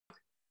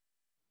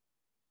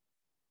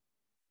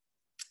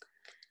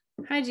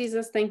Hi,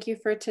 Jesus. Thank you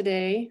for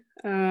today.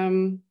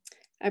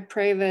 I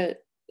pray that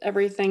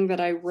everything that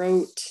I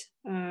wrote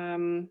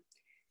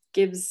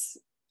gives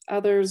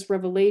others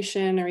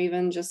revelation or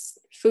even just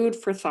food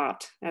for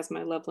thought, as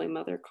my lovely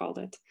mother called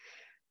it.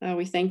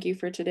 We thank you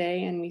for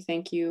today and we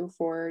thank you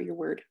for your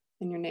word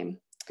in your name.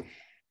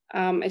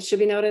 It should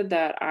be noted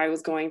that I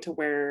was going to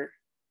wear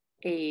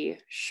a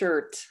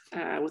shirt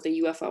with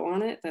a UFO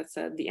on it that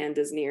said "The end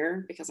is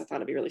near" because I thought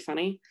it'd be really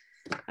funny.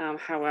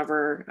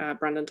 However,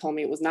 Brendan told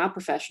me it was not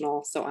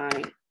professional, so I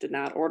did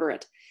not order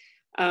it.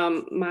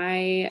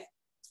 My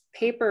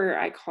paper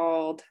I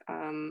called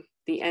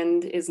 "The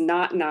End is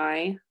Not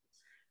Nigh."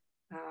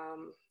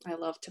 I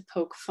love to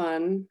poke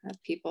fun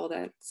at people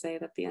that say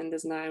that the end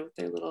is nigh with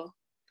their little,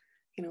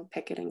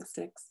 picketing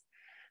sticks.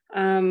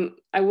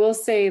 I will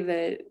say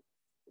that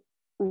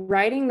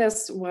writing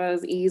this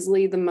was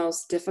easily the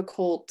most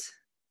difficult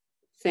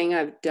thing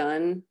I've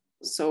done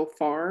so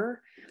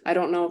far. I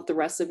don't know if the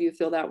rest of you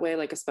feel that way,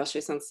 like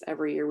especially since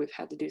every year we've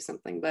had to do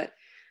something, but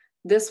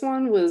this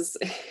one was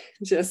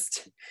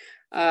just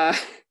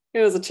it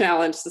was a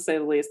challenge to say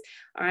the least.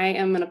 I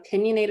am an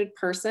opinionated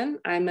person.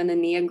 I'm an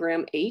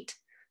Enneagram 8,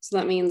 so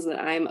that means that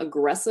I'm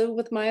aggressive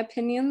with my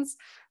opinions.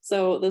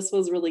 So this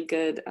was really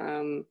good.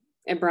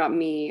 It brought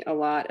me a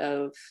lot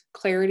of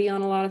clarity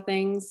on a lot of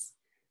things,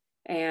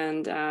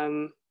 and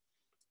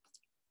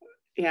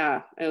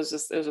yeah, it was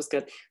just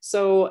good.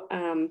 So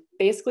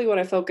basically what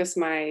I focused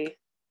my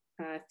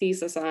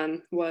thesis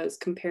on was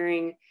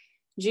comparing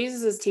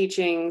Jesus's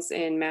teachings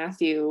in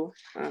Matthew,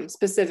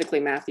 specifically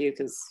Matthew,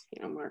 because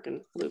Mark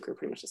and Luke are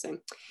pretty much the same,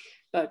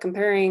 but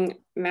comparing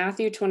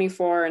Matthew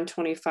 24 and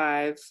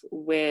 25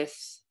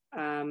 with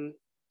the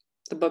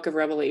book of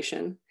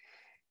Revelation.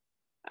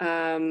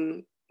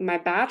 My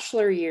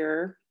bachelor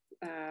year,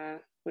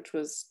 which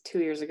was 2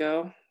 years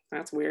ago,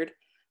 that's weird,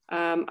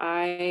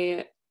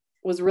 I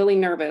was really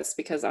nervous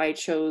because I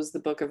chose the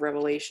book of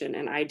Revelation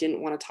and I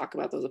didn't want to talk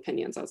about those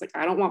opinions. I was like,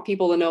 I don't want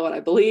people to know what I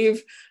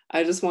believe.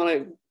 I just want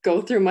to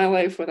go through my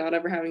life without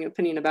ever having an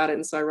opinion about it.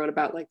 And so I wrote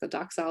about like the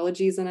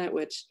doxologies in it,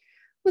 which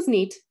was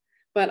neat,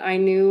 but I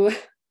knew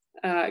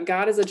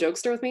God is a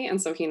jokester with me.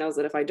 And so he knows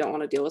that if I don't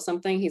want to deal with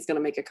something, he's going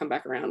to make it come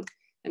back around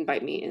and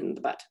bite me in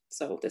the butt.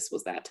 So this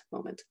was that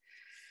moment.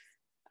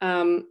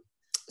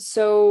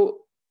 So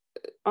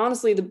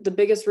honestly, the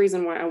biggest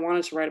reason why I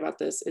wanted to write about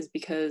this is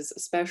because,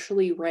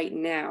 especially right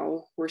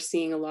now, we're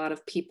seeing a lot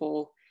of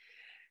people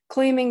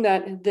claiming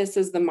that this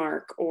is the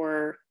mark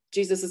or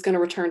Jesus is going to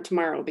return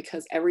tomorrow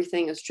because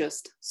everything is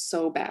just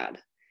so bad.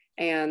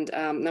 And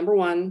number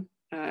one,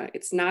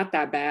 it's not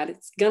that bad.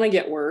 It's going to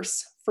get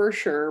worse for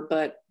sure.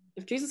 But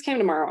if Jesus came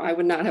tomorrow, I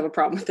would not have a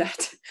problem with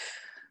that.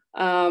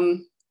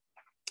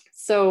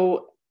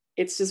 So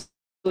it's just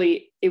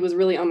really, it was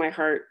really on my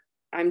heart.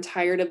 I'm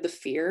tired of the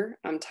fear.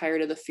 I'm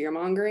tired of the fear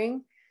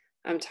mongering.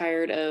 I'm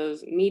tired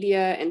of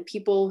media and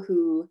people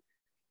who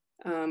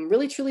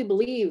really truly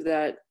believe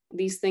that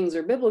these things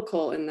are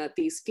biblical and that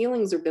these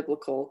feelings are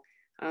biblical.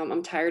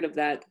 I'm tired of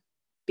that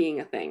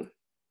being a thing.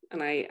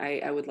 And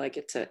I would like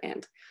it to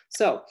end.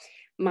 So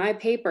my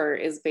paper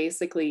is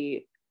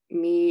basically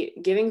me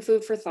giving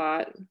food for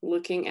thought,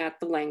 looking at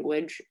the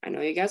language. I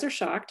know you guys are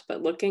shocked,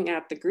 but looking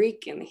at the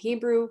Greek and the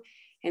Hebrew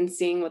and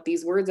seeing what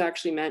these words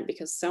actually meant,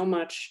 because so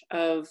much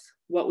of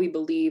what we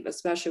believe,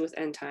 especially with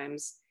end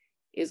times,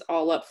 is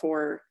all up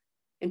for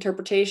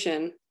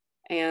interpretation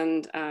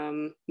and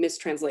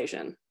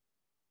mistranslation.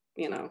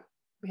 We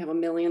have a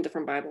million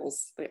different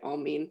Bibles. They all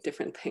mean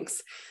different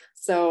things.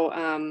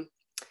 So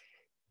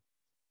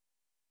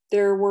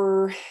there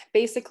were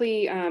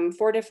basically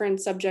 4 different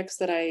subjects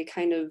that I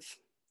kind of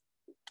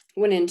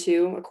went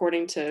into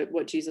according to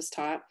what Jesus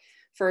taught.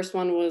 First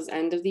one was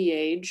end of the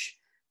age.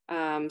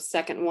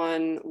 Second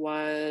one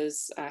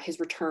was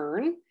his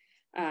return.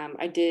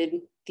 I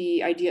did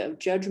the idea of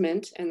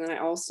judgment, and then I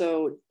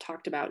also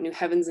talked about new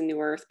heavens and new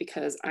earth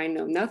because I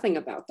know nothing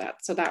about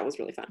that. So that was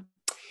really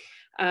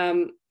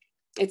fun.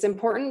 It's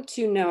important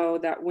to know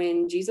that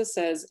when Jesus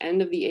says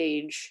end of the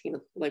age,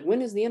 like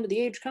when is the end of the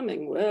age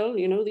coming? Well,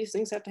 these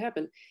things have to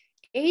happen.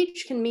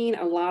 Age can mean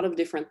a lot of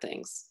different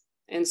things.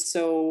 And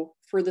so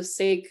for the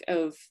sake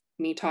of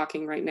me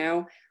talking right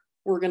now,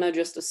 we're going to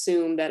just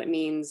assume that it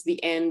means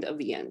the end of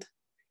the end.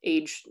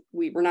 Age,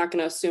 we're not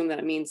going to assume that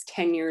it means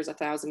 10 years,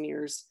 1,000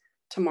 years,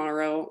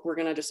 tomorrow. We're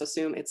going to just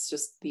assume it's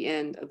just the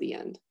end of the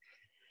end.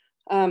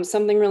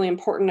 Something really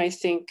important, I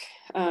think,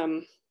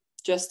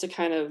 just to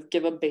kind of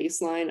give a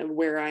baseline of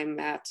where I'm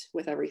at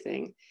with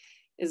everything,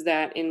 is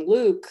that in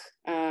Luke,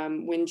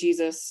 when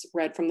Jesus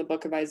read from the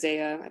book of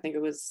Isaiah, I think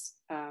it was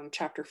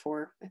chapter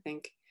 4, I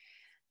think,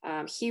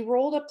 he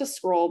rolled up the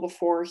scroll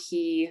before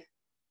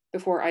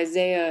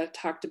Isaiah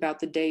talked about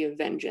the day of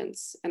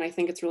vengeance. And I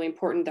think it's really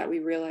important that we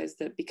realize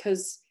that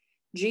because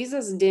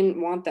Jesus didn't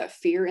want that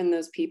fear in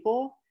those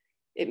people,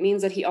 it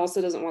means that he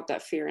also doesn't want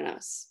that fear in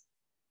us.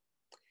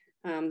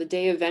 The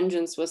day of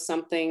vengeance was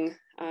something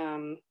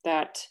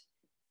that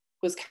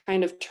was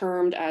kind of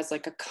termed as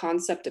like a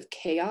concept of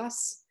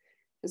chaos.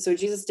 And so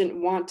Jesus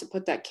didn't want to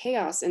put that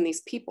chaos in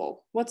these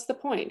people. What's the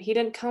point? He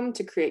didn't come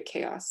to create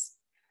chaos.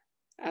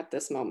 at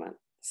this moment.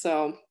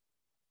 So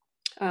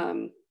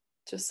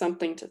just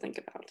something to think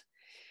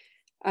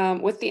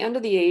about. With the end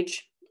of the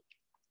age,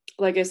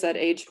 like I said,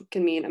 age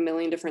can mean a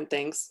million different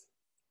things.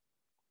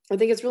 I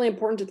think it's really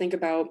important to think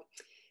about,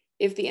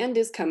 if the end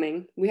is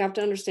coming, we have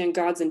to understand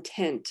God's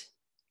intent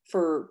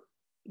for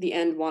the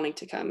end wanting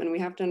to come. And we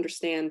have to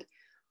understand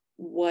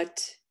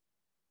what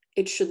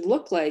it should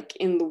look like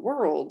in the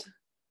world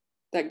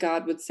that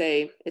God would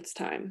say it's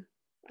time.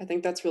 I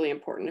think that's really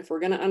important. If we're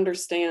going to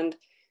understand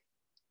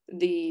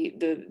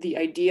the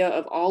idea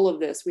of all of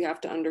this, we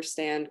have to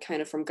understand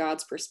kind of from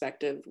God's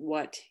perspective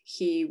what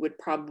he would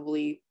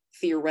probably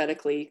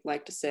theoretically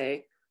like to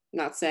say. I'm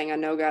not saying I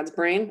know God's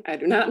brain. I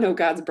do not know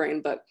God's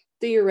brain, but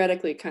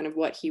theoretically kind of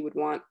what he would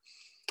want.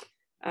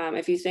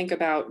 If you think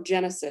about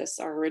Genesis,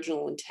 our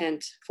original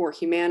intent for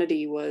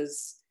humanity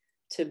was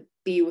to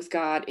be with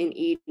God in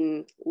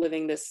Eden,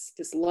 living this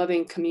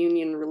loving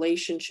communion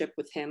relationship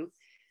with him.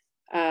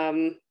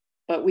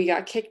 But we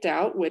got kicked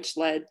out, which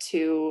led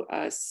to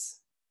us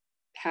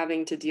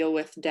having to deal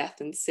with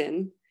death and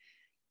sin.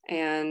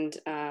 And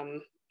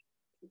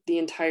the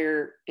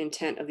entire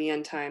intent of the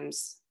end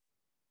times,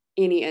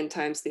 any end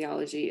times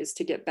theology, is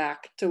to get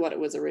back to what it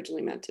was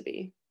originally meant to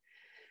be.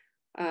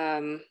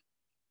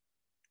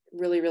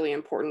 Really, really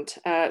important.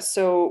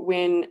 So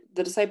when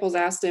the disciples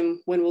asked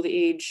him, when will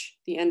the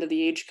end of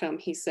the age come?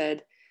 He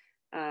said,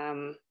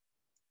 3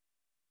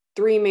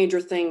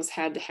 major things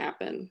had to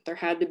happen. There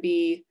had to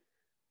be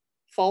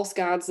false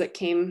gods that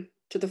came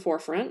to the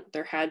forefront.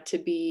 There had to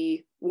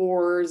be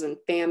wars and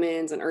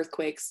famines and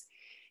earthquakes.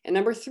 And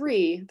number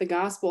 3, the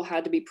gospel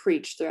had to be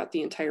preached throughout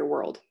the entire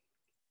world.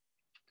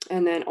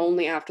 And then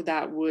only after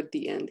that would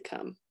the end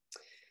come.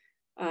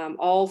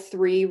 All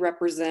 3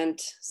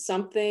 represent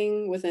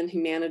something within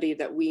humanity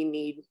that we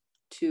need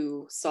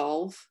to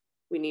solve.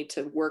 We need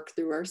to work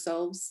through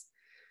ourselves.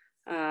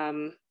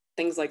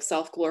 Things like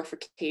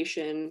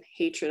self-glorification,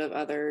 hatred of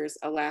others,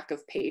 a lack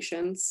of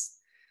patience.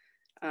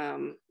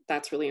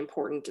 That's really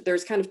important.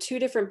 There's kind of 2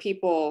 different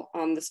people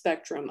on the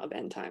spectrum of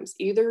end times.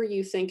 Either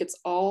you think it's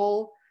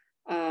all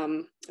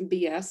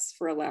BS,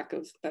 for a lack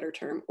of better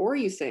term, or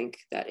you think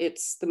that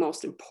it's the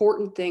most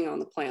important thing on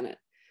the planet.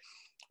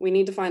 We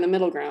need to find a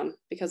middle ground,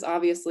 because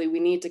obviously we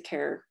need to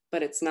care,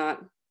 but it's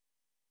not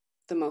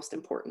the most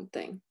important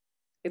thing.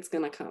 It's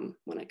going to come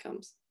when it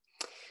comes.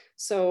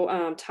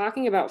 So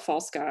talking about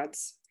false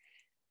gods,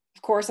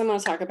 of course, I'm going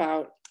to talk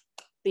about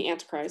the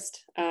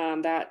Antichrist.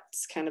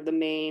 That's kind of the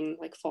main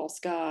false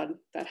god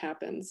that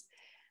happens.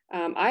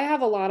 I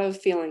have a lot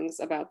of feelings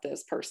about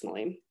this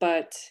personally,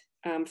 but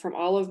from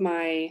all of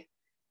my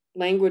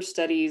language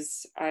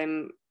studies,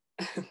 I'm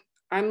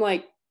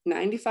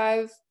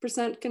 95%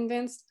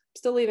 convinced.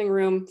 Still leaving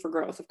room for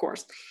growth, of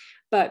course.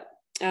 But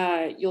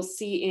you'll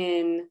see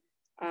in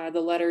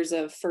the letters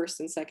of 1st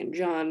and 2nd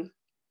John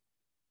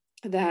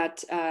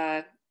that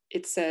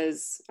it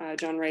says,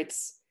 John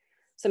writes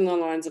something along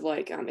the lines of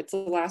it's the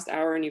last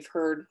hour and you've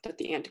heard that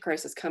the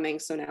Antichrist is coming,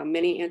 so now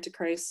many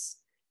Antichrists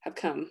have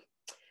come.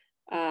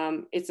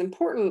 It's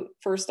important,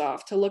 first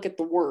off, to look at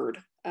the word.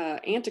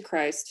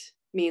 Antichrist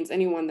means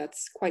anyone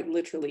that's quite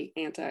literally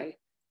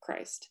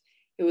anti-Christ.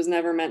 It was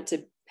never meant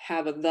to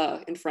have a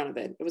 "the" in front of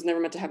it. It was never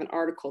meant to have an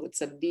article that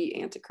said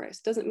the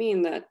Antichrist. Doesn't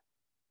mean that,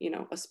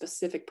 a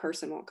specific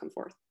person won't come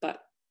forth, but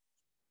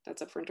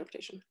that's up for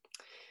interpretation.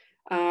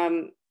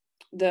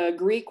 The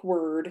Greek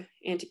word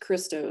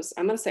antichristos,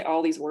 I'm going to say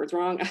all these words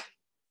wrong,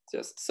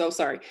 just so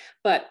sorry,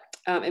 but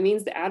it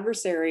means the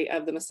adversary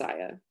of the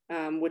Messiah,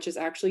 which is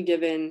actually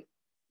given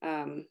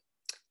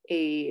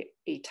a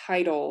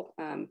title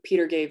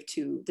Peter gave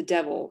to the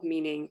devil,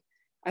 meaning,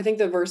 I think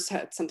the verse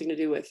had something to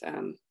do with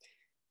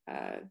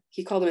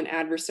he called him an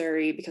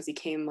adversary because he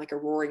came like a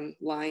roaring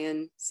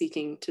lion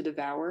seeking to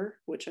devour,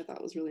 which I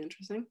thought was really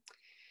interesting.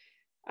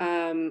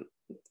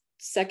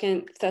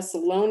 2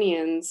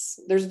 Thessalonians,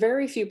 there's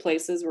very few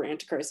places where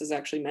Antichrist is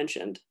actually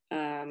mentioned,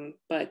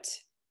 but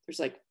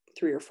there's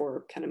 3 or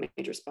 4 kind of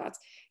major spots.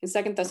 In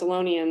 2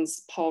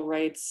 Thessalonians, Paul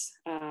writes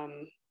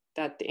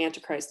that the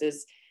Antichrist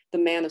is the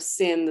man of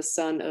sin, the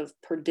son of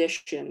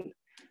perdition,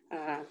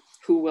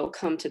 who will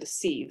come to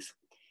deceive.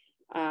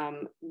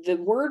 The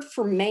word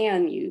for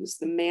man used,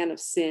 the man of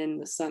sin,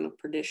 the son of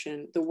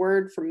perdition, the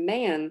word for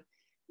man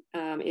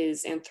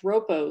is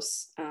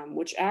anthropos,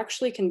 which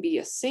actually can be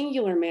a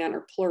singular man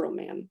or plural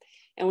man.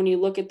 And when you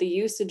look at the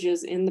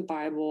usages in the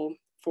Bible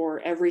for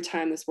every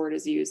time this word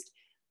is used,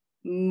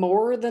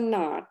 more than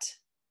not,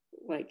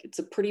 it's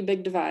a pretty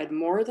big divide,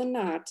 more than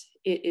not,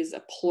 it is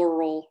a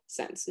plural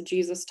sense.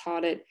 Jesus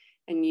taught it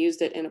and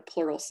used it in a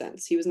plural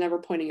sense. He was never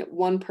pointing at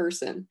one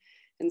person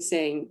and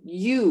saying,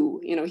 you,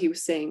 he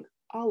was saying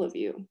all of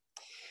you.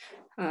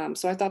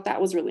 So I thought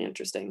that was really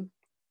interesting.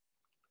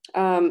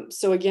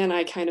 So again,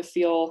 I kind of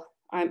feel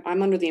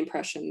I'm under the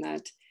impression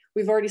that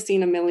we've already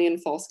seen a million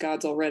false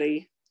gods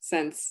already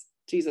since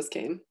Jesus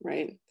came,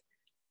 right?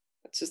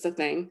 That's just a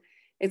thing.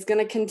 It's going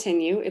to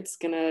continue. It's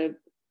going to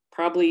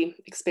probably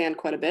expand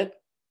quite a bit,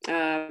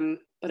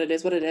 but it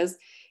is what it is.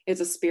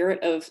 It's a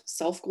spirit of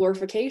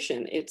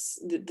self-glorification. It's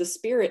the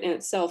spirit in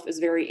itself is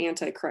very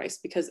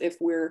anti-Christ, because if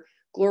we're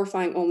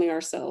glorifying only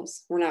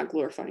ourselves, we're not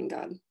glorifying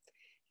God.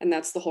 And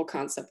that's the whole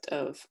concept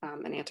of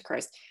an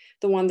antichrist.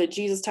 The one that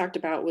Jesus talked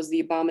about was the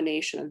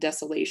abomination of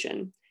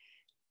desolation,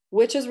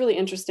 which is really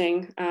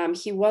interesting.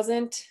 He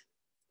wasn't,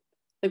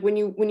 like, when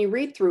you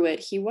read through it,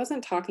 he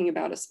wasn't talking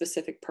about a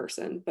specific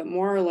person, but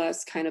more or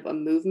less kind of a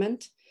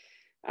movement.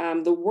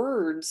 The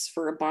words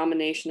for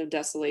abomination of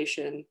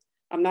desolation,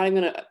 I'm not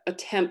even going to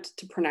attempt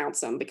to pronounce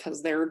them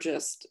because they're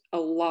just a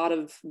lot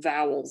of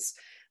vowels,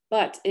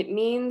 but it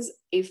means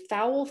a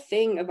foul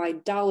thing of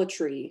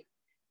idolatry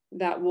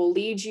that will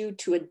lead you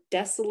to a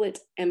desolate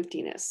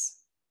emptiness.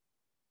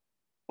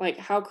 Like,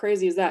 how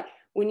crazy is that?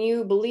 When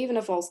you believe in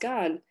a false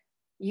god,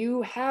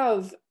 you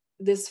have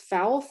this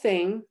foul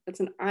thing that's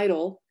an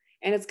idol,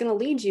 and it's going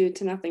to lead you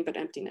to nothing but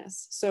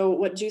emptiness. So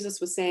what Jesus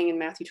was saying in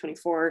Matthew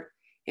 24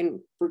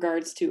 in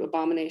regards to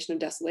abomination of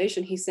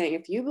desolation, he's saying,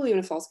 if you believe in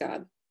a false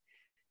god,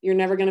 you're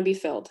never going to be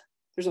filled.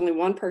 There's only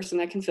one person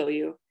that can fill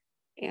you,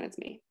 and it's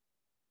me.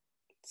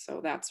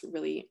 So that's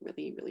really,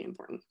 really, really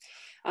important.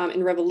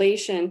 In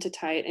Revelation, to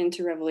tie it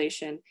into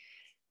Revelation,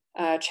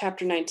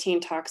 chapter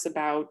 19 talks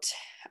about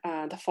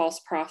the false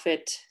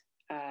prophet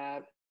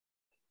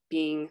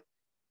being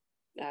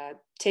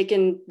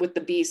taken with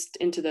the beast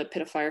into the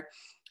pit of fire.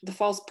 The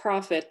false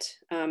prophet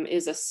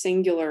is a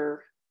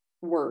singular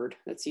word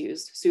that's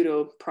used,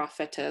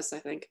 pseudo-prophetess, I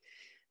think.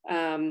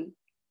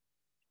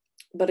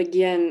 But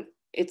again,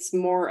 it's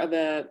more of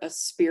a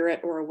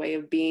spirit or a way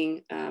of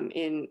being.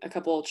 In a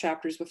couple of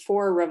chapters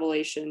before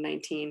Revelation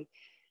 19,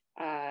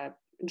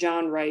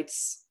 John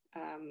writes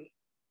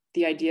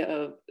the idea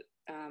of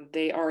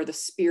they are the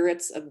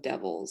spirits of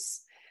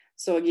devils.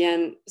 So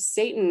again,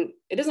 Satan,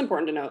 it is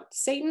important to note,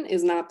 Satan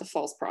is not the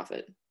false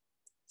prophet.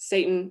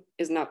 Satan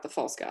is not the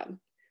false god.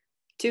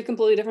 Two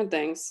completely different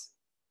things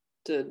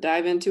to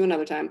dive into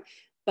another time,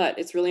 but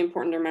it's really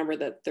important to remember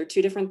that they're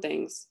two different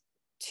things,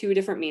 two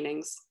different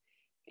meanings,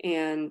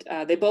 and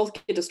they both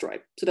get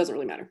destroyed, so it doesn't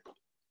really matter.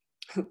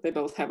 They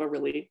both have a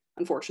really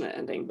unfortunate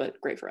ending, but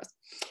great for us.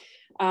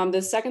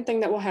 The second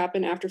thing that will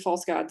happen after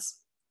false gods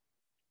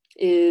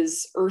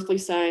is earthly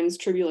signs,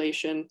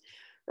 tribulation.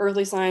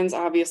 Earthly signs,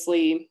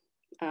 obviously,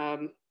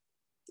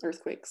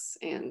 earthquakes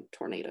and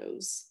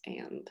tornadoes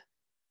and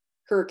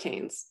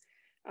hurricanes.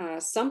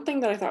 Something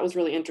that I thought was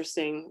really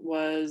interesting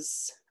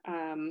was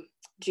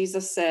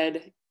Jesus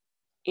said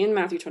in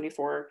Matthew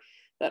 24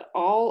 that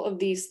all of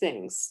these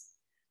things,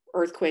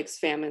 earthquakes,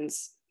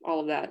 famines, all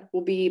of that,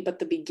 will be but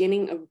the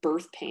beginning of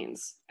birth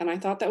pains. And I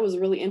thought that was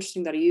really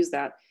interesting that he used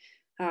that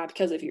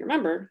because if you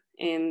remember,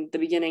 in the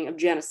beginning of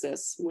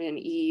Genesis, when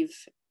Eve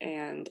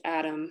and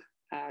Adam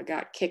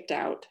got kicked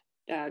out,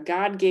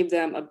 God gave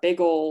them a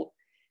big ol'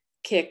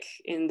 kick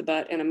in the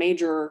butt and a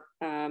major,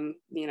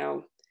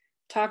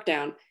 talk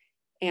down.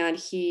 And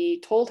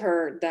he told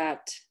her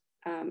that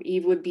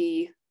Eve would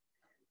be,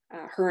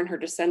 her and her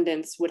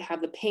descendants would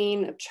have the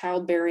pain of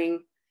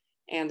childbearing,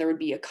 and there would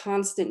be a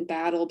constant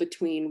battle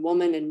between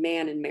woman and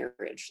man in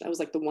marriage. That was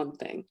like the one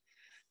thing.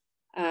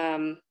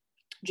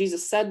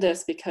 Jesus said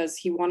this because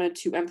he wanted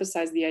to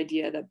emphasize the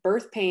idea that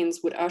birth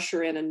pains would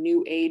usher in a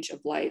new age of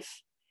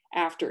life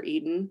after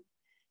Eden.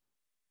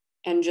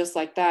 And just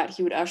like that,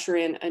 he would usher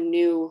in a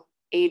new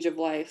age of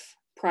life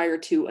prior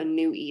to a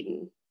new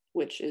Eden,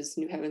 which is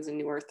new heavens and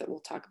new earth that we'll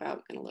talk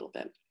about in a little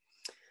bit.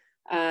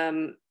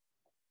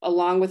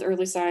 Along with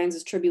early signs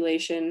is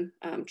tribulation.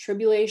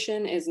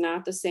 Tribulation is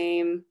not the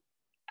same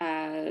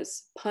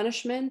as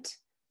punishment,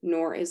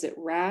 nor is it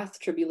wrath.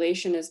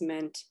 Tribulation is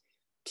meant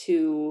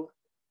to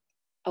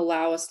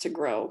allow us to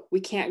grow. We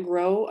can't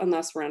grow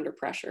unless we're under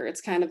pressure. It's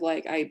kind of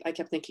like, I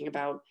kept thinking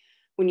about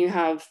when you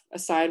have a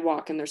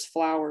sidewalk and there's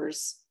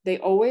flowers, they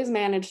always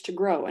manage to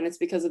grow. And it's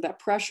because of that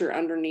pressure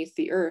underneath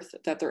the earth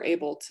that they're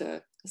able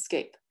to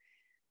escape.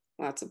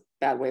 Well, that's a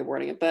bad way of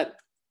wording it, but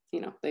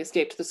they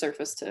escape to the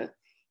surface to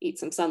eat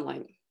some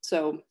sunlight.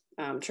 So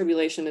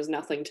tribulation is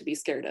nothing to be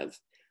scared of.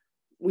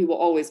 We will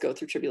always go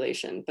through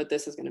tribulation, but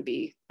this is going to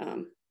be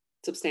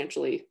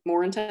substantially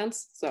more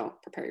intense. So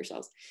prepare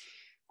yourselves.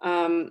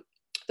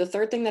 The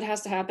third thing that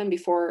has to happen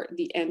before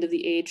the end of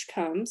the age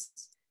comes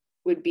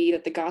would be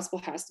that the gospel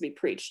has to be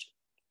preached.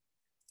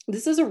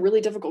 This is a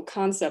really difficult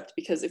concept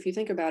because if you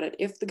think about it,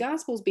 if the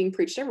gospel is being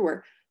preached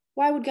everywhere,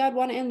 why would God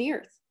want to end the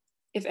earth?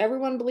 If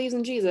everyone believes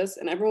in Jesus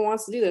and everyone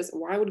wants to do this,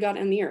 why would God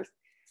end the earth?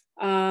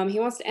 He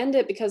wants to end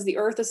it because the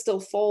earth is still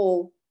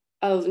full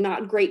of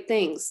not great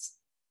things.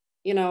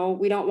 We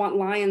don't want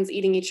lions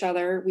eating each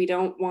other. We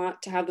don't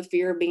want to have the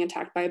fear of being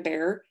attacked by a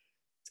bear.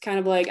 It's kind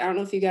of like, I don't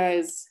know if you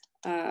guys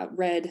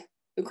read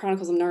the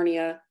Chronicles of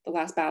Narnia, The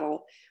Last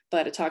Battle,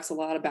 but it talks a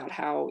lot about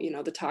how,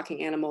 the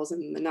talking animals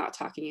and the not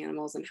talking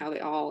animals and how they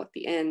all at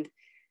the end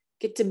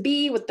get to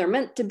be what they're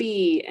meant to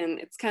be. And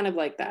it's kind of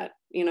like that.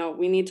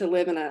 We need to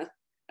live in a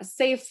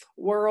safe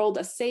world,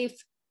 a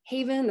safe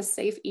haven, a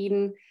safe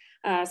Eden.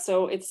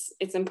 So it's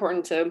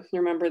important to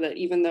remember that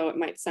even though it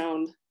might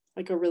sound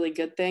like a really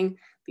good thing,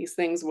 these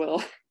things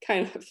will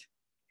kind of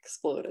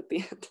explode at the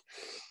end.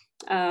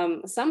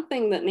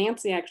 Something that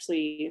Nancy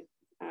actually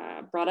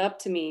brought up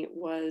to me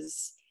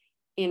was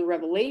in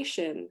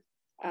Revelation,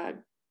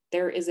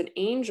 there is an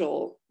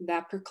angel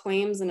that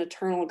proclaims an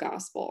eternal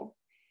gospel.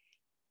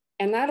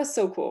 And that is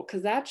so cool,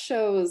 because that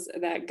shows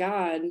that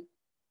God,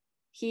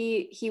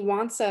 he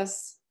wants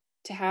us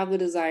to have the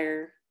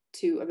desire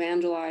to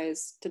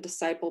evangelize, to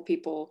disciple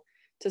people,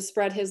 to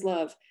spread his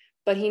love,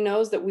 but he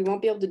knows that we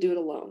won't be able to do it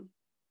alone.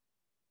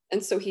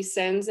 And so he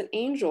sends an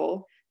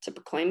angel to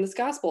proclaim this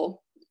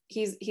gospel.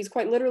 He's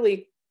quite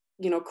literally,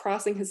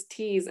 crossing his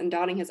T's and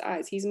dotting his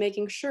I's. He's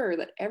making sure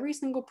that every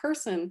single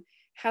person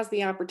has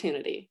the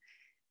opportunity.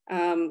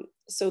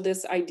 So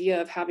this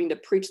idea of having to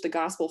preach the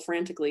gospel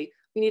frantically,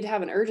 we need to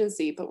have an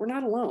urgency, but we're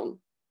not alone.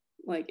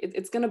 Like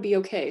it's going to be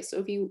okay. So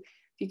if you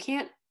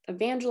can't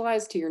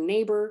evangelize to your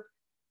neighbor,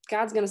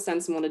 God's going to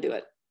send someone to do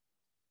it.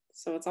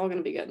 So it's all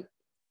going to be good.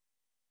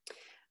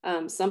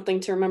 Something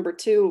to remember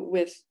too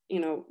with,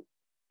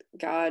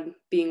 God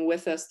being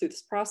with us through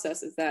this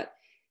process is that,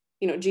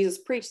 Jesus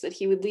preached that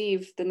he would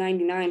leave the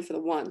 99 for the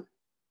one.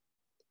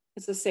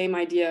 It's the same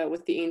idea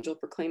with the angel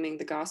proclaiming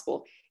the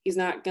gospel. He's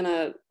not going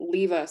to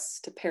leave us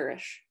to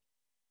perish.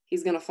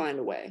 He's going to find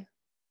a way.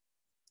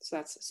 So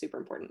that's super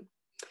important.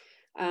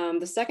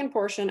 The second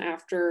portion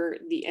after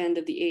the end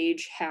of the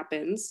age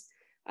happens,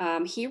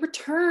 he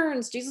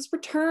returns. Jesus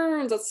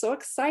returns. That's so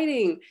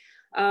exciting.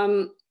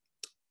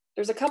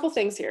 There's a couple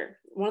things here.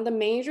 One of the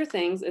major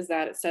things is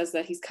that it says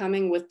that he's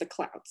coming with the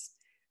clouds.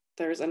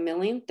 There's a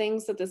million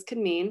things that this could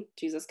mean.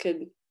 Jesus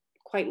could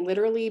quite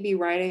literally be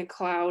riding a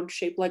cloud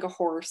shaped like a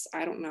horse.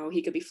 I don't know.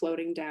 He could be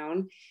floating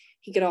down.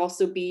 He could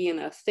also be in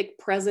a thick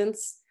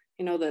presence.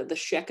 The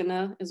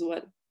Shekinah is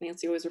what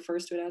Nancy always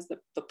refers to it as,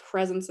 the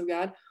presence of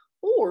God.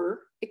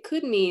 Or it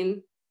could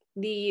mean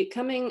the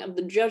coming of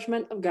the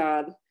judgment of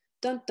God.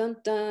 Dun, dun,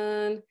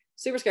 dun.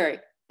 Super scary,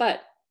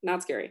 but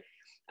not scary.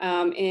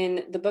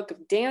 In the book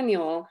of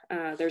Daniel,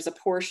 there's a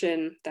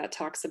portion that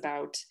talks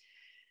about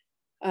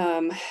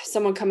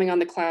someone coming on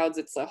the clouds.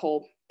 It's a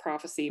whole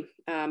prophecy,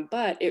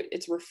 but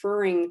it's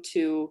referring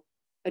to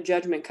a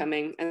judgment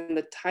coming. And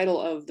the title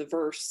of the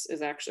verse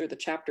is actually, or the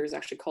chapter is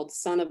actually called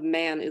Son of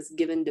Man is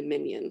Given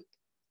Dominion.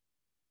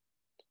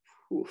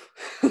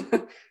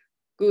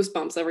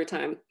 Goosebumps every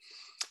time.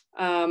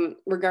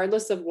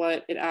 Regardless of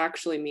what it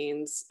actually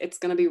means, it's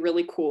going to be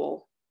really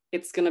cool.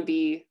 It's going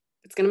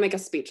to make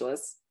us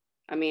speechless.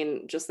 I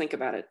mean, just think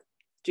about it.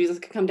 Jesus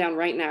could come down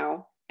right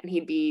now and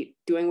he'd be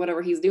doing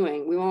whatever he's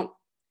doing. We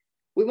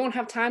won't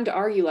have time to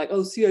argue like,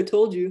 oh, see, I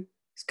told you,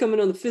 he's coming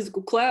on the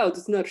physical clouds.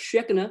 It's not a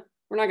Shekinah.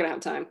 We're not going to have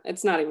time.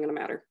 It's not even going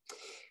to matter.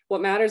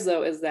 What matters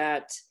though is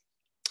that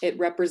it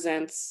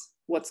represents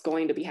what's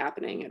going to be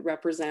happening. It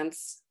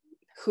represents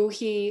who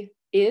he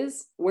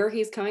is, where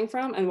he's coming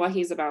from, and what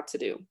he's about to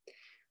do.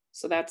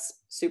 So that's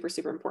super,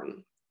 super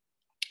important.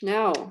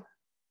 Now,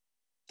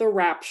 the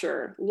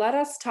rapture. Let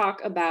us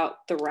talk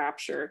about the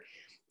rapture.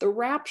 The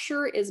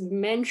rapture is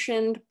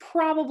mentioned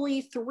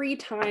probably 3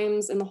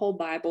 times in the whole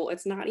Bible.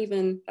 That's not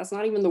even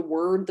the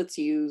word that's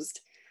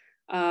used.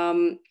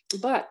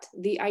 But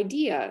the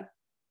idea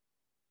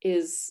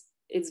is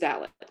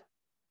valid.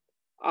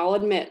 I'll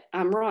admit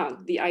I'm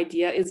wrong. The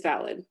idea is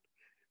valid.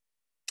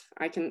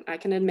 I can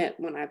admit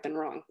when I've been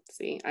wrong.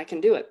 See, I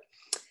can do it.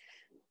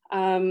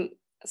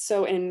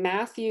 So in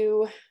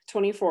Matthew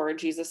 24,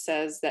 Jesus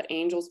says that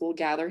angels will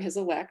gather his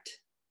elect.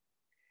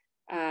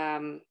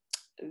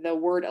 The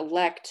word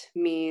elect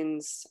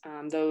means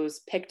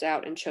those picked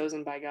out and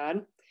chosen by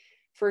God.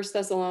 1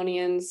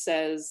 Thessalonians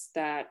says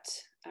that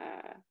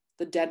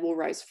the dead will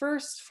rise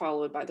first,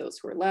 followed by those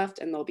who are left,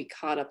 and they'll be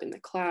caught up in the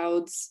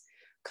clouds.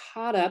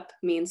 Caught up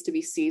means to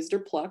be seized or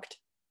plucked.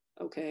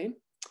 Okay.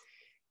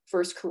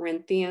 1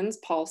 Corinthians,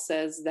 Paul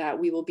says that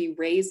we will be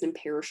raised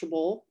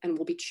imperishable and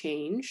will be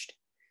changed.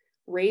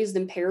 Raised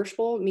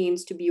imperishable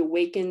means to be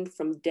awakened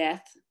from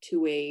death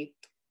to a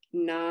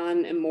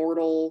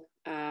non-immortal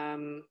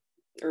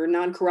or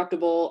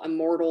non-corruptible,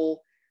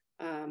 immortal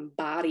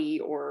body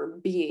or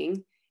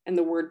being. And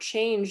the word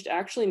changed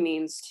actually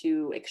means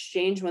to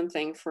exchange one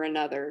thing for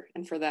another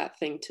and for that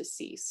thing to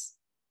cease.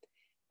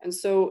 And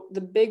so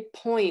the big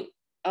point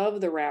of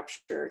the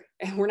rapture,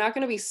 and we're not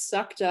going to be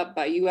sucked up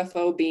by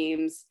UFO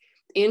beams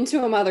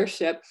into a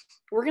mothership.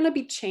 We're going to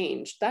be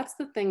changed. That's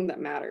the thing that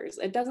matters.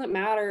 It doesn't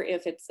matter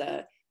if it's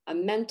a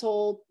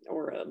mental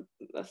or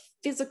a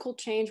physical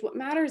change. What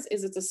matters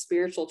is it's a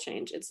spiritual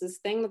change. It's this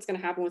thing that's going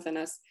to happen within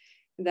us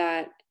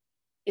that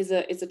is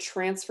a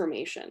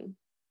transformation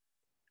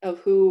of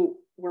who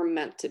we're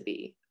meant to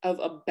be, of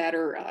a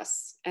better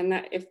us. And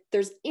that if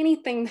there's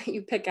anything that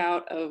you pick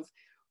out of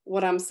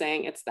what I'm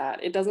saying, it's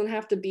that. It doesn't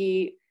have to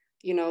be,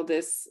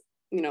 this,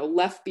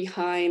 left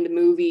behind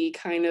movie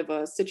kind of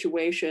a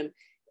situation.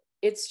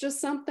 It's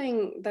just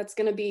something that's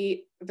going to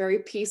be very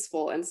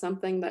peaceful and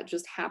something that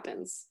just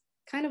happens.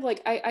 Kind of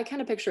like, I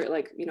kind of picture it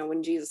like,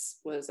 when Jesus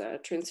was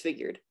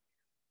transfigured.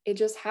 It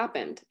just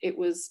happened. It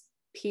was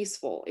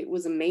peaceful. It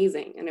was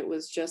amazing. And it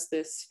was just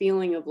this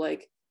feeling of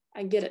like,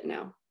 I get it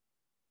now.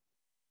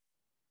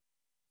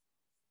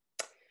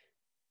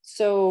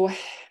 So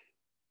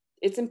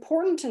it's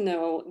important to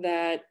know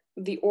that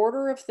the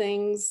order of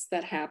things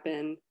that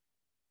happen,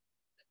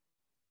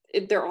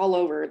 they're all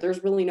over.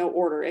 There's really no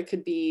order. It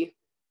could be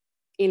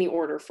any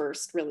order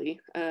first, really.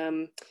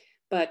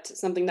 But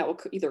something that will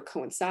either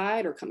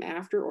coincide or come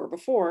after or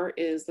before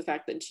is the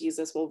fact that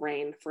Jesus will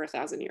reign for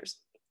 1,000 years.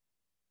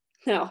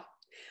 Now,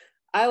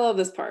 I love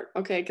this part,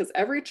 okay? Because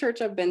every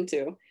church I've been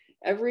to,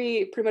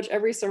 pretty much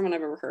every sermon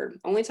I've ever heard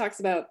only talks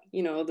about,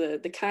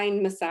 the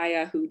kind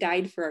Messiah who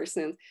died for our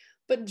sins.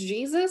 But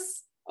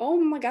Jesus,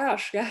 oh my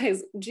gosh,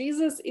 guys,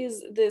 Jesus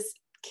is this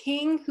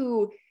king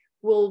who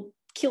will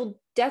kill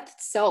death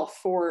itself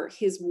for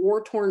his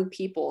war-torn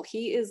people.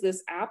 He is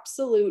this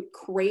absolute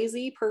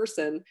crazy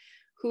person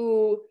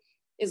who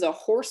is a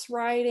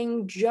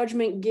horse-riding,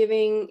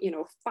 judgment-giving,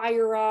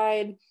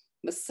 fire-eyed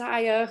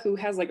Messiah who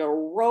has like a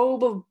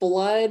robe of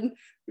blood,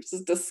 which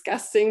is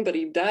disgusting, but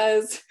he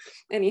does.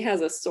 And he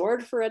has a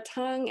sword for a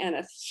tongue and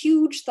a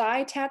huge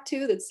thigh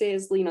tattoo that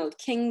says,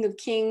 King of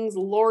Kings,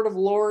 Lord of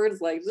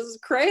Lords. Like, this is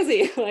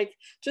crazy. Like,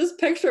 just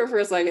picture it for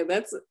a second.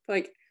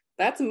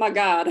 That's my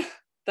God.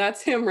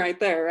 That's him right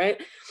there,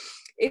 right?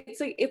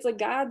 It's a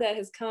God that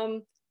has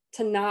come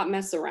to not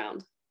mess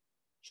around.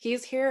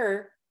 He's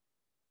here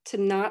to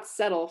not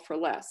settle for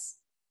less.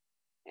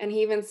 And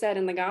he even said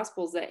in the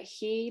Gospels that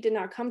he did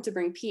not come to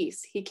bring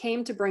peace. He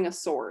came to bring a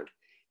sword.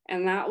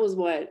 And that was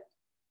what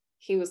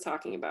he was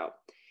talking about.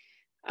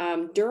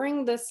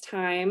 During this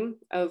time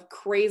of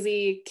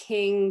crazy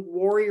king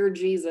warrior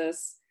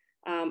Jesus,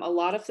 a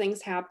lot of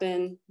things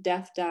happen.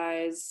 Death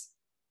dies,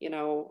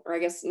 or I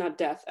guess not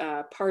death,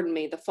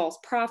 the false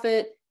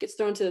prophet gets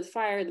thrown to the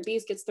fire, the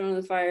beast gets thrown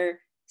to the fire,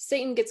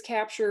 Satan gets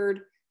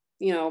captured,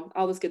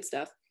 all this good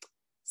stuff.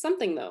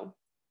 Something though,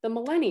 the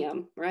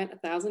millennium, right?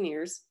 1,000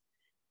 years.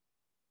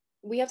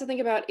 We have to think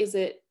about, is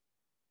it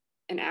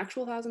an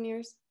actual 1,000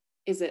 years?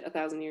 Is it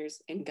 1,000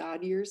 years in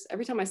God years?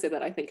 Every time I say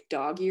that, I think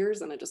dog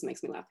years, and it just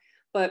makes me laugh.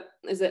 But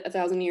is it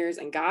 1,000 years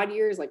in God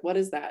years? Like, what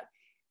is that?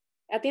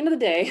 At the end of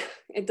the day,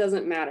 it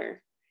doesn't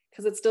matter,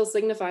 because it still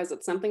signifies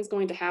that something's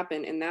going to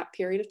happen in that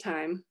period of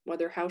time,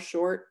 whether how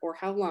short or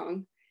how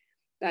long,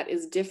 that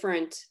is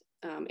different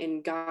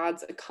in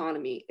God's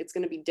economy. It's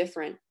going to be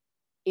different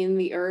in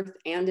the earth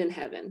and in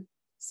heaven.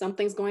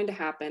 Something's going to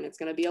happen. It's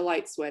going to be a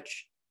light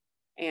switch.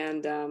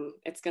 And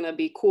it's going to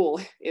be cool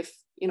if,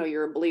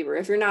 you're a believer.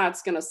 If you're not,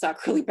 it's going to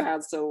suck really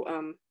bad.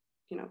 So,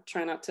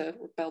 try not to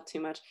rebel too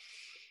much.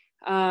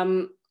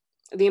 The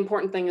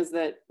important thing is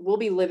that we'll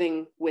be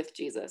living with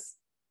Jesus.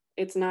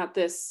 It's not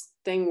this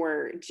thing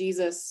where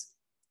Jesus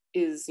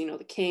is,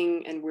 the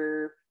king and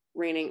we're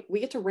reigning. We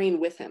get to reign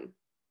with him.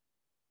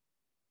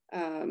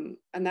 And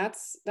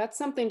that's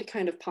something to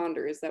kind of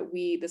ponder, is that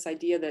this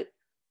idea that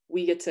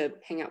we get to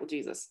hang out with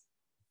Jesus.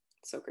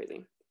 It's so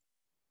crazy.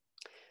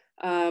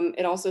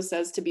 It also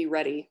says to be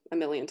ready a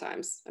million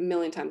times in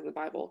the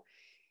Bible.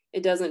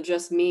 It doesn't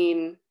just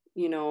mean,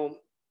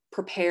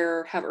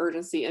 prepare, have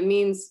urgency. It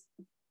means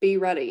be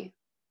ready.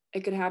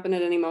 It could happen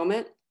at any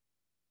moment.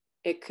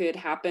 It could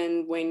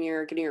happen when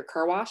you're getting your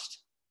car washed.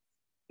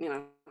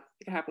 It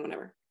could happen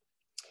whenever.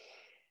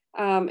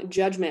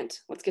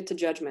 Judgment. Let's get to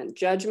judgment.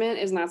 Judgment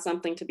is not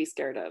something to be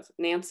scared of.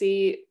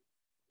 Nancy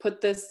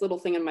put this little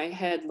thing in my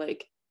head,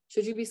 like,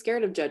 should you be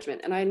scared of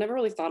judgment? And I never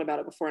really thought about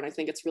it before. And I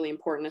think it's really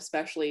important,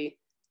 especially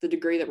the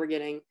degree that we're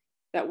getting,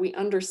 that we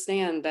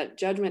understand that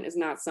judgment is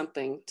not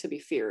something to be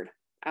feared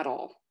at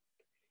all.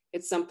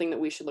 It's something that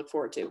we should look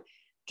forward to.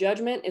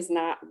 Judgment is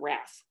not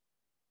wrath.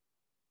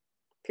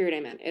 Period.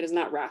 Amen. It is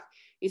not wrath.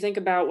 You think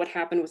about what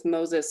happened with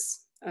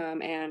Moses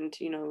and,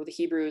 the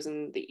Hebrews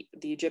and the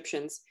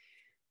Egyptians.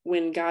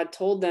 When God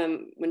told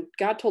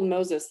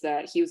Moses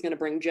that he was going to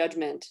bring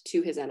judgment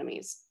to his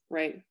enemies,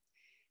 right?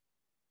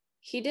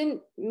 He didn't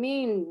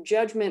mean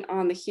judgment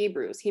on the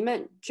Hebrews. He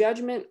meant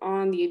judgment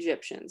on the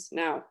Egyptians.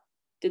 Now,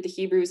 did the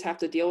Hebrews have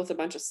to deal with a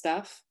bunch of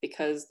stuff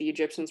because the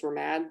Egyptians were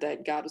mad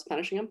that God was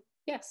punishing them?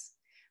 Yes.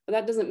 But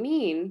that doesn't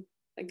mean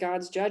that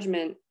God's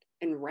judgment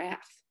and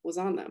wrath was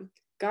on them.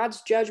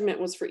 God's judgment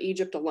was for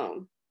Egypt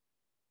alone.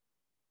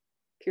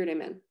 Period.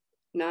 Amen.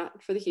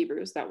 Not for the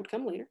Hebrews. That would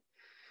come later.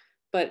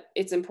 But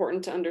it's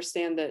important to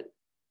understand that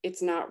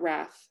it's not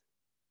wrath,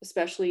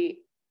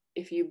 especially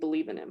if you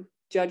believe in him.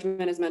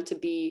 Judgment is meant to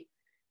be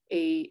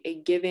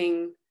a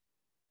giving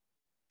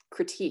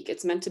critique.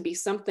 It's meant to be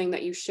something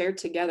that you share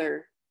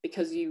together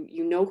because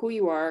you know who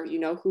you are, you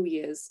know who he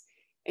is,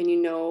 and you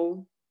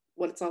know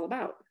what it's all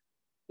about.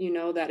 You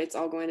know that it's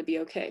all going to be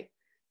okay.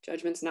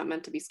 Judgment's not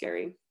meant to be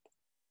scary.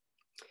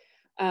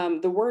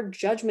 The word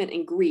judgment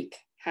in Greek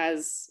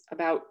has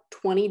about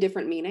 20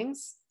 different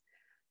meanings,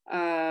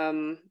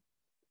 but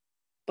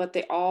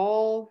they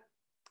all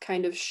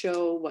kind of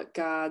show what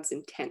God's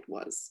intent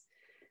was.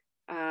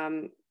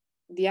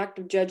 The act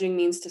of judging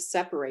means to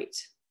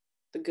separate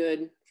the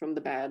good from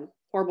the bad.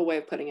 Horrible way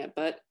of putting it,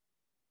 but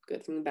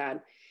good from the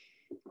bad.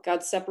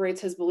 God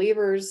separates his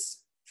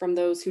believers from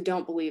those who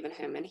don't believe in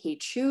him, and he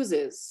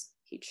chooses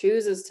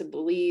to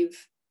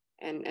believe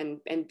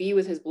and be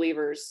with his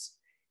believers.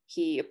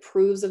 He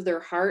approves of their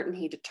heart and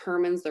he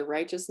determines their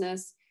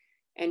righteousness,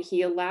 and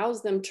he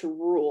allows them to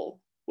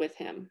rule with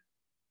him.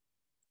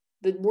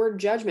 the word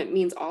judgment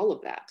means all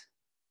of that,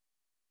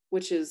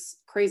 which is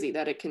crazy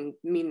that it can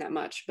mean that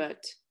much,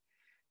 but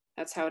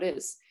that's how it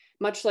is.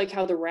 Much like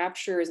how the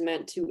rapture is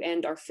meant to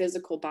end our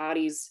physical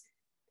bodies,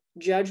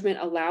 judgment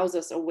allows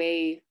us a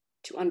way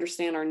to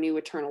understand our new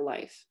eternal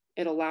life.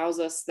 It allows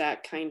us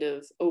that kind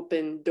of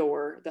open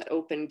door, that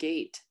open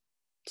gate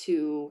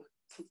to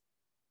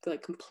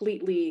like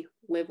completely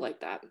live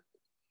like that.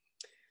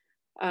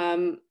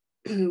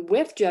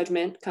 With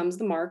judgment comes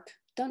the mark.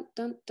 Dun,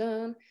 dun,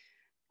 dun.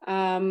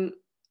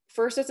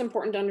 First, it's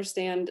important to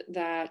understand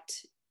that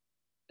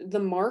the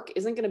mark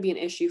isn't going to be an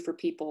issue for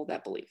people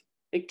that believe,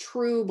 like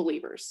true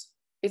believers.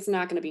 It's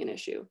not going to be an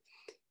issue.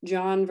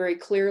 John very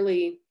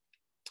clearly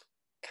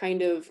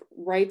kind of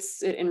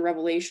writes it in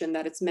Revelation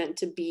that it's meant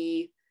to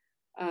be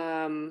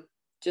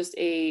just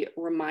a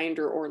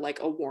reminder or like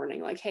a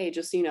warning, like, hey,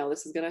 just so you know,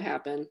 this is going to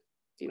happen.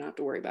 You don't have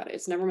to worry about it.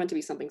 It's never meant to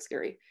be something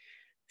scary.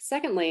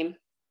 Secondly,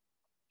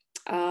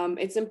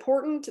 it's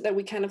important that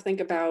we kind of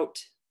think about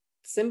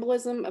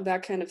symbolism of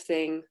that kind of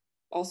thing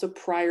also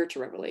prior to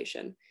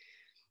Revelation,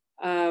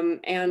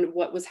 and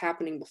what was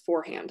happening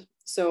beforehand.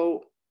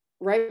 So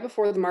right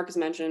before the mark is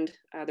mentioned,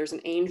 there's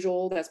an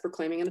angel that's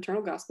proclaiming an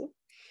eternal gospel.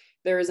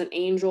 There is an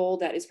angel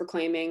that is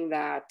proclaiming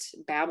that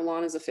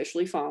Babylon is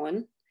officially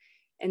fallen.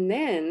 And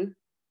then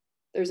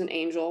there's an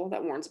angel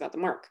that warns about the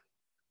mark.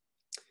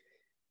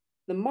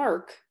 The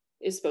mark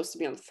is supposed to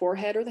be on the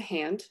forehead or the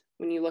hand.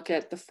 When you look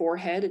at the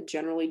forehead, it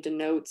generally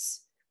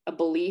denotes a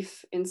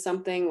belief in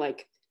something,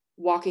 like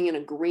walking in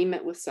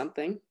agreement with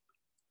something.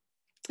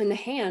 And the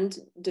hand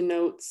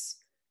denotes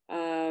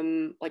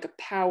like a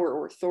power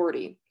or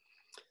authority.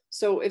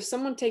 So if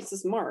someone takes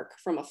this mark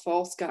from a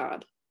false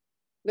god,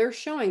 they're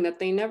showing that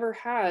they never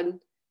had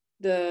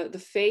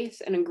the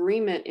faith and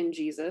agreement in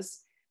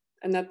Jesus,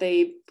 and that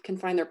they can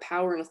find their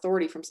power and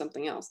authority from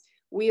something else.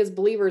 We as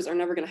believers are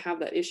never going to have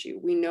that issue.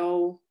 We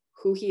know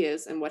who he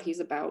is and what he's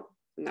about,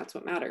 and that's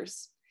what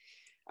matters.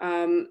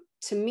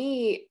 To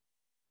me,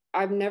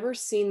 I've never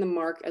seen the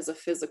mark as a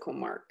physical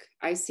mark.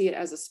 I see it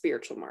as a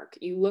spiritual mark.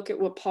 You look at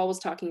what Paul was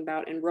talking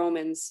about in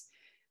Romans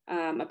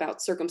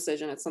about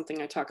circumcision. It's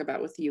something I talk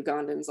about with the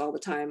Ugandans all the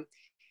time,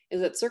 is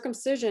that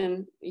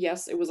circumcision,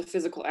 yes, it was a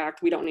physical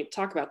act. We don't need to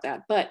talk about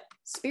that. But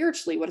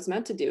spiritually, what it's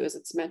meant to do is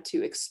it's meant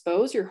to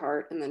expose your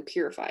heart and then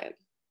purify it.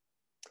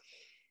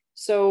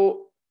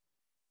 So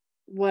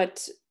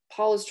what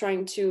Paul is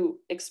trying to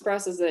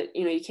express is that,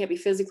 you know, you can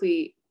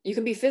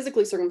be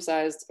physically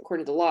circumcised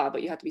according to the law,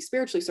 but you have to be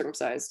spiritually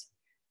circumcised,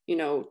 you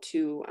know,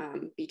 to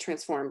be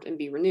transformed and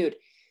be renewed.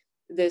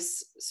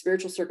 This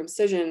spiritual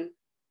circumcision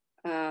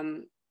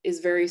is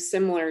very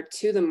similar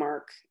to the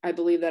mark. I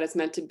believe that it's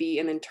meant to be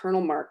an internal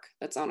mark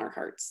that's on our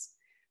hearts.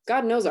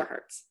 God knows our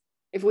hearts.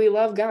 If we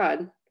love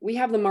God, we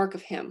have the mark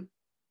of him.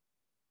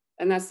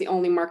 And that's the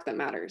only mark that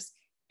matters.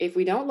 If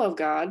we don't love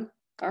God,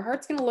 our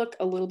heart's going to look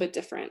a little bit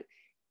different.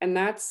 And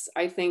that's,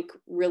 I think,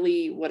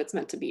 really what it's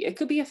meant to be. It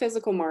could be a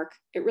physical mark.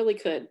 It really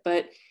could.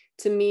 But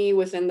to me,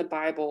 within the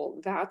Bible,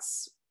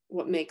 that's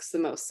what makes the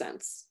most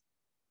sense.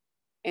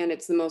 And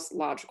it's the most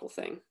logical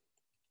thing.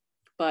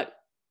 But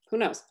who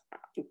knows?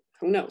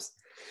 Who knows?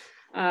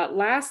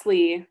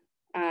 Lastly,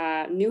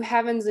 new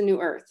heavens and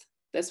new earth.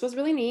 This was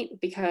really neat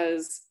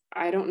because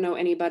I don't know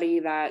anybody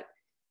that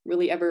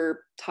really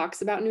ever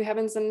talks about new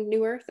heavens and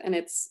new earth, and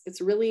it's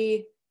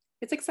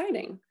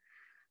exciting.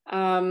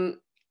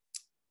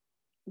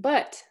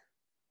 But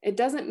it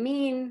doesn't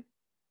mean,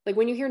 like,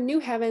 when you hear new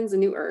heavens and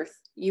new earth,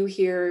 you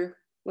hear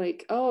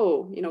like,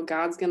 oh, you know,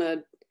 God's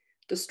gonna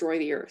destroy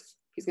the earth.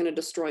 He's gonna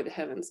destroy the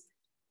heavens.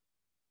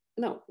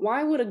 No,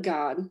 why would a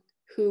God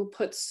who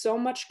puts so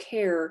much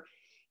care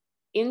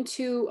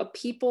into a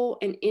people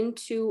and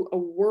into a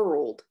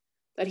world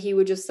that he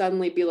would just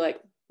suddenly be like,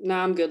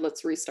 nah, I'm good,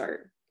 let's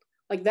restart?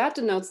 Like, that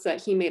denotes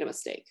that he made a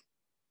mistake.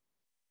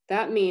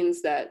 That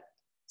means that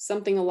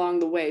something along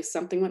the way,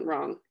 something went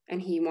wrong,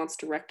 and he wants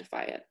to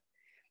rectify it.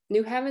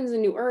 New heavens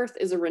and new earth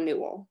is a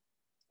renewal.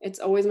 It's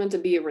always meant to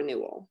be a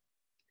renewal.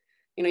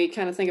 You know, you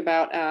kind of think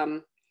about,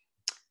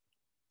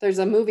 there's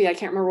a movie, I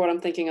can't remember what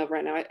I'm thinking of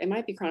right now. It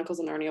might be Chronicles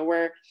of Narnia,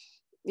 where,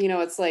 you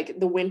know, it's like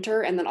the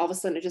winter and then all of a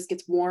sudden it just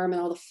gets warm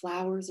and all the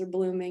flowers are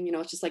blooming. You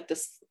know, it's just like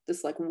this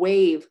like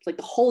wave, like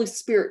the Holy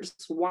Spirit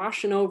just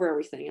washing over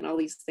everything, and all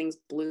these things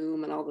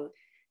bloom and all the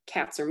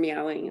cats are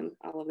meowing and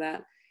all of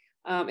that.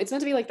 It's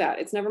meant to be like that.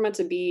 It's never meant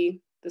to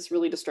be this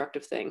really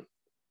destructive thing.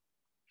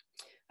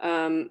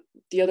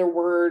 The other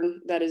word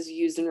that is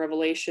used in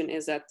Revelation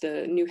is that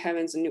the new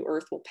heavens and new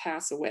earth will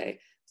pass away.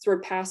 This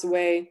word pass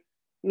away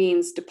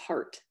means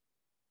depart.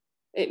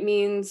 It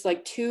means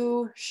like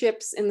two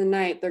ships in the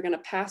night, they're going to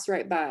pass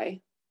right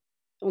by.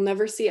 We'll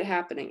never see it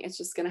happening. It's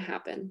just going to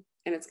happen,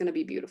 and it's going to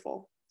be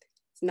beautiful.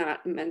 It's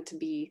not meant to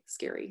be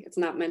scary. It's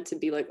not meant to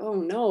be like, oh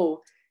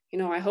no, you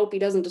know, I hope he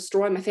doesn't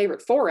destroy my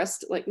favorite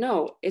forest. Like,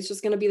 no, it's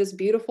just going to be this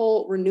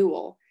beautiful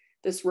renewal,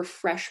 this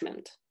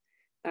refreshment.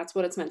 That's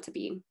what it's meant to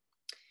be.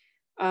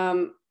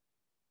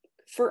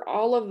 For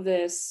all of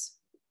this,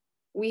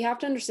 we have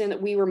to understand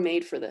that we were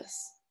made for this.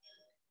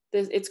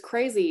 It's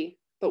crazy,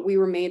 but we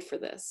were made for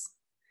this.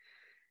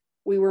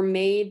 We were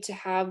made to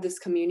have this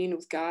communion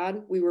with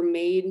God. We were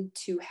made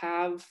to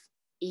have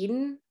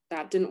Eden.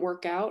 That didn't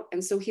work out.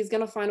 And so he's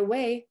going to find a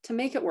way to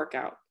make it work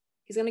out.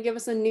 He's going to give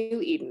us a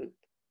new Eden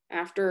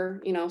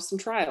after, some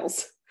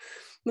trials.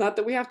 Not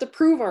that we have to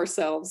prove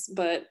ourselves,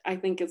 but I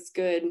think it's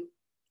good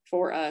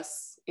for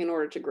us in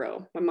order to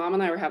grow. My mom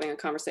and I were having a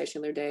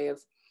conversation the other day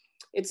of,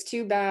 it's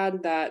too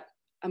bad that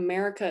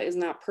America is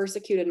not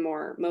persecuted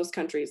more, most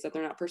countries that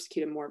they're not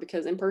persecuted more,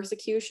 because in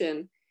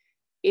persecution,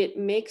 it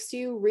makes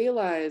you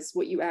realize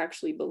what you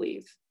actually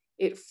believe.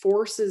 It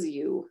forces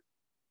you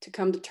to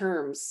come to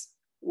terms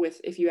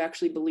with if you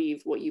actually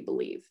believe what you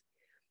believe.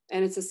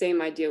 And it's the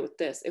same idea with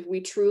this. If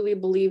we truly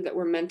believe that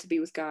we're meant to be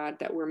with God,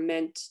 that we're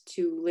meant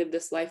to live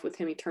this life with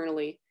him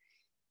eternally,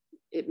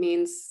 it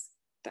means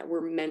that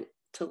we're meant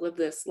to live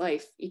this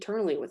life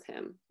eternally with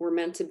him. We're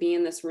meant to be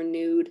in this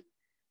renewed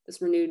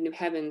new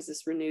heavens,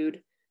 this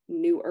renewed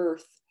new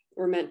earth.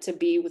 We're meant to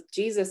be with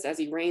Jesus as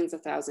he reigns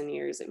 1,000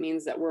 years. It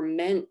means that we're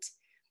meant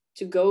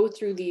to go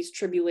through these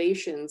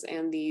tribulations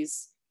and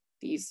these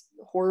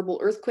horrible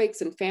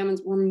earthquakes and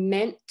famines. We're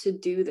meant to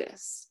do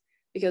this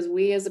because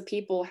we as a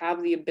people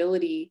have the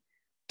ability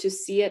to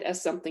see it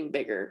as something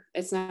bigger.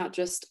 It's not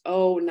just,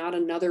 not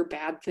another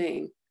bad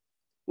thing.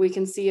 We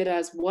can see it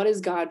as, what is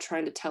God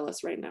trying to tell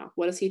us right now?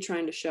 What is he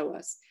trying to show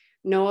us?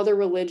 No other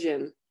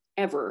religion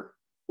ever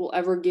will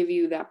ever give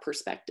you that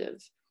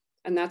perspective.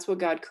 And that's what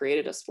God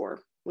created us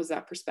for, was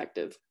that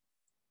perspective.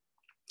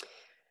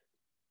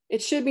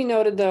 It should be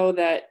noted, though,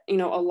 that, a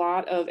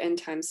lot of end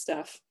time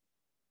stuff,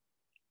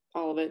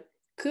 all of it,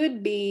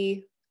 could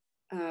be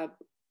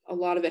a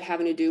lot of it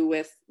having to do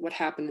with what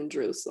happened in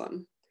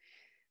Jerusalem.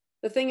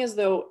 The thing is,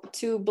 though,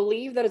 to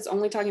believe that it's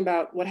only talking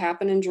about what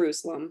happened in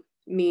Jerusalem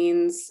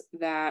means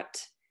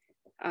that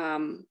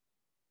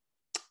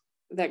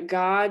that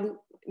God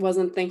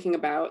wasn't thinking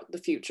about the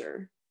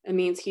future. It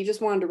means he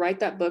just wanted to write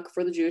that book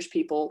for the Jewish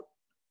people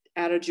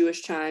at a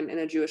Jewish time in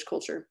a Jewish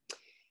culture.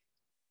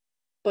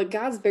 But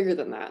God's bigger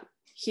than that.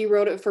 He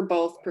wrote it for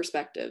both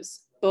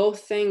perspectives.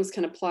 Both things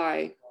can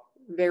apply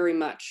very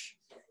much.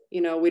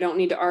 We don't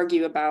need to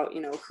argue about,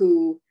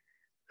 who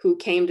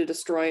came to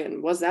destroy it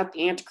and was that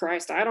the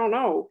Antichrist? I don't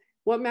know.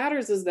 What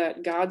matters is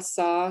that God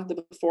saw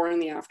the before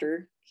and the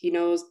after. He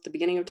knows the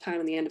beginning of time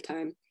and the end of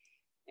time.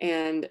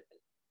 And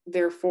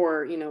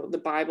therefore,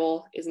 the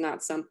Bible is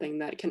not something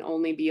that can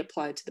only be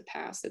applied to the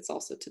past. It's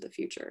also to the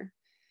future.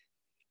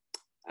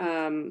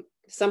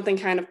 Something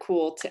kind of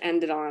cool to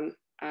end it on.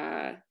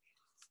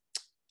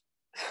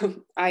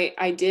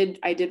 I did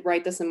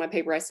write this in my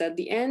paper. I said,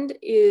 the end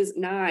is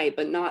nigh,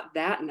 but not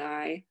that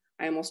nigh.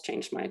 I almost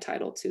changed my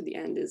title to the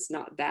end is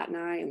not that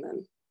nigh, and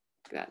then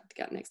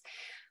got next.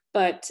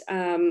 But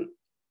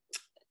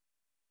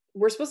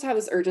we're supposed to have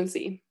this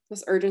urgency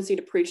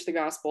to preach the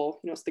gospel.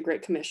 It's the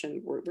Great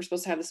Commission. We're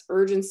supposed to have this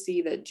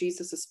urgency that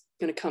Jesus is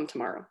going to come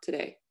tomorrow,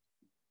 today,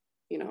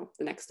 the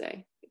next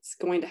day. It's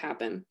going to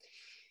happen.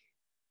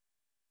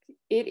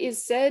 It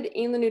is said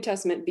in the New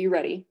Testament, be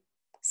ready,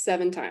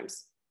 7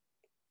 times.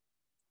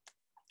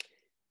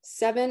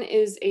 7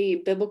 is a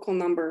biblical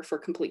number for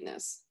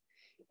completeness.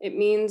 It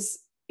means,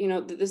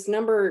 this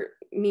number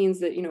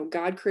means that,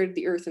 God created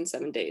the earth in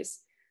 7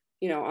 days.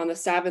 On the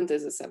Sabbath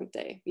is the 7th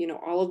day.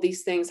 All of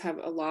these things have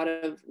a lot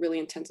of really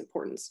intense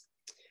importance.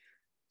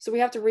 So we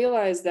have to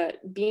realize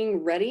that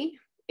being ready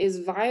is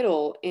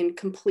vital in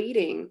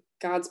completing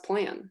God's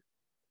plan.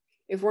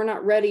 If we're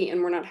not ready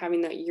and we're not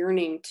having that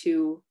yearning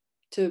to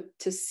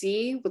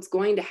see what's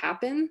going to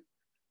happen,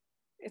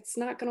 it's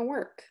not going to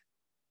work.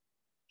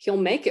 He'll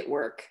make it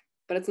work,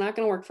 but it's not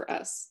going to work for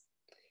us.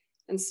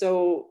 And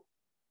so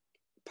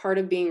part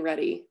of being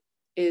ready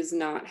is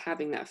not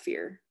having that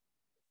fear.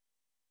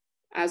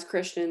 As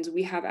Christians,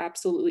 we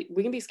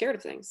can be scared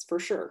of things, for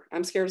sure.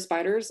 I'm scared of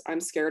spiders. I'm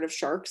scared of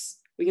sharks.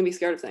 We can be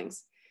scared of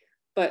things.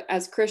 But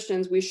as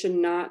Christians, we should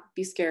not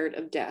be scared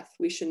of death.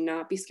 We should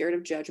not be scared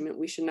of judgment.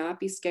 We should not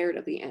be scared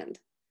of the end.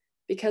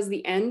 Because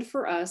the end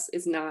for us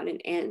is not an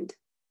end.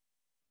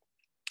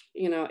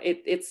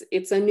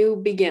 It's a new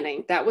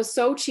beginning. That was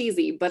so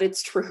cheesy, but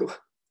it's true.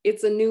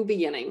 It's a new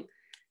beginning.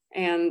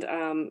 And,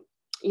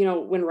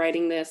 when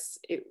writing this,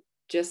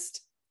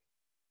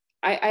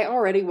 I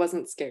already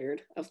wasn't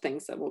scared of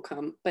things that will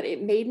come, but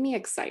it made me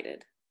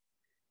excited.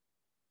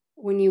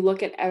 When you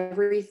look at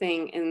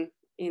everything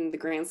in the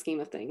grand scheme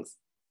of things,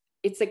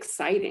 it's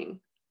exciting.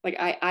 Like,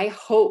 I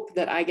hope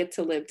that I get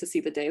to live to see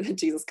the day that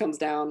Jesus comes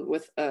down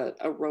with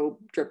a robe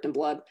dripped in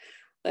blood.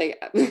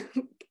 Like,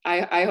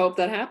 I hope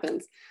that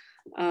happens.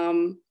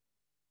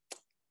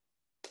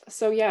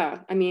 So yeah,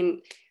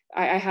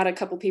 I had a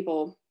couple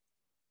people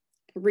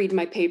read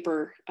my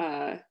paper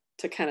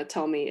to kind of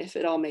tell me if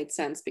it all made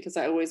sense, because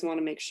I always want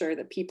to make sure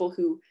that people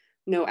who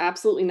know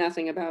absolutely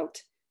nothing about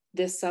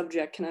this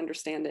subject can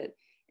understand it.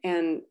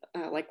 And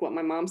like what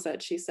my mom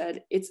said, she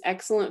said, it's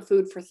excellent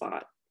food for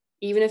thought.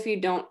 Even if you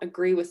don't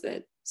agree with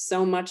it,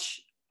 so much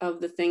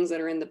of the things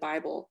that are in the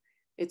Bible,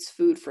 it's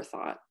food for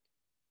thought.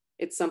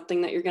 It's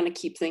something that you're going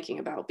to keep thinking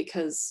about,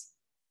 because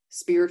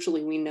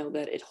spiritually we know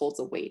that it holds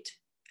a weight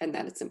and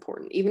that it's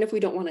important. Even if we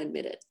don't want to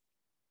admit it,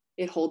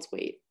 it holds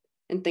weight.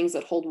 and things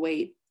that hold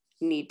weight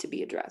need to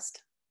be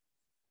addressed.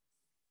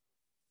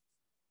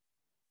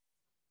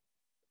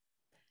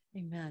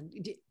 Amen.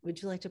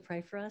 Would you like to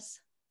pray for us?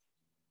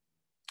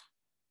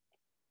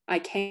 I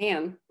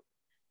can.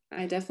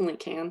 I definitely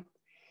can.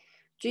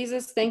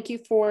 Jesus, thank you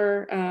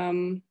for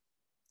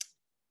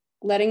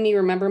letting me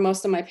remember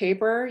most of my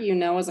paper. You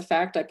know, as a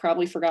fact, I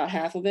probably forgot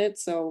half of it.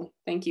 So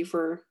thank you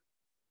for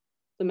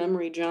the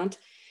memory jaunt.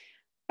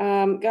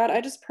 God,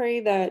 I just pray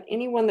that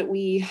anyone that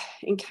we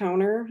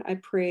encounter, I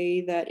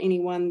pray that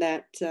anyone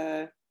that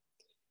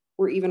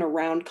we're even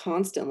around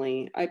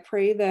constantly, I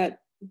pray that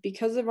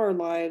because of our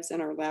lives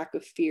and our lack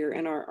of fear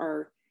and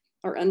our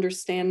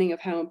understanding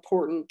of how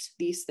important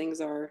these things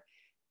are,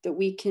 that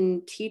we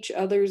can teach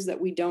others that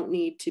we don't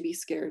need to be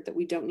scared, that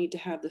we don't need to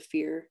have the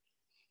fear.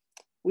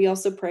 We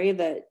also pray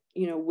that,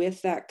 you know,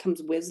 with that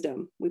comes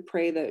wisdom. We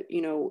pray that,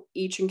 you know,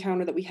 each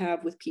encounter that we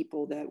have with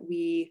people, that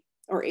we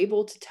are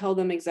able to tell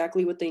them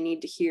exactly what they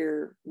need to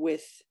hear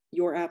with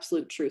your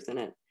absolute truth in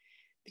it.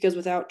 Because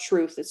without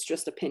truth, it's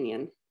just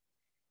opinion.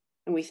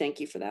 And we thank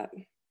you for that.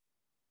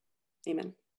 Amen.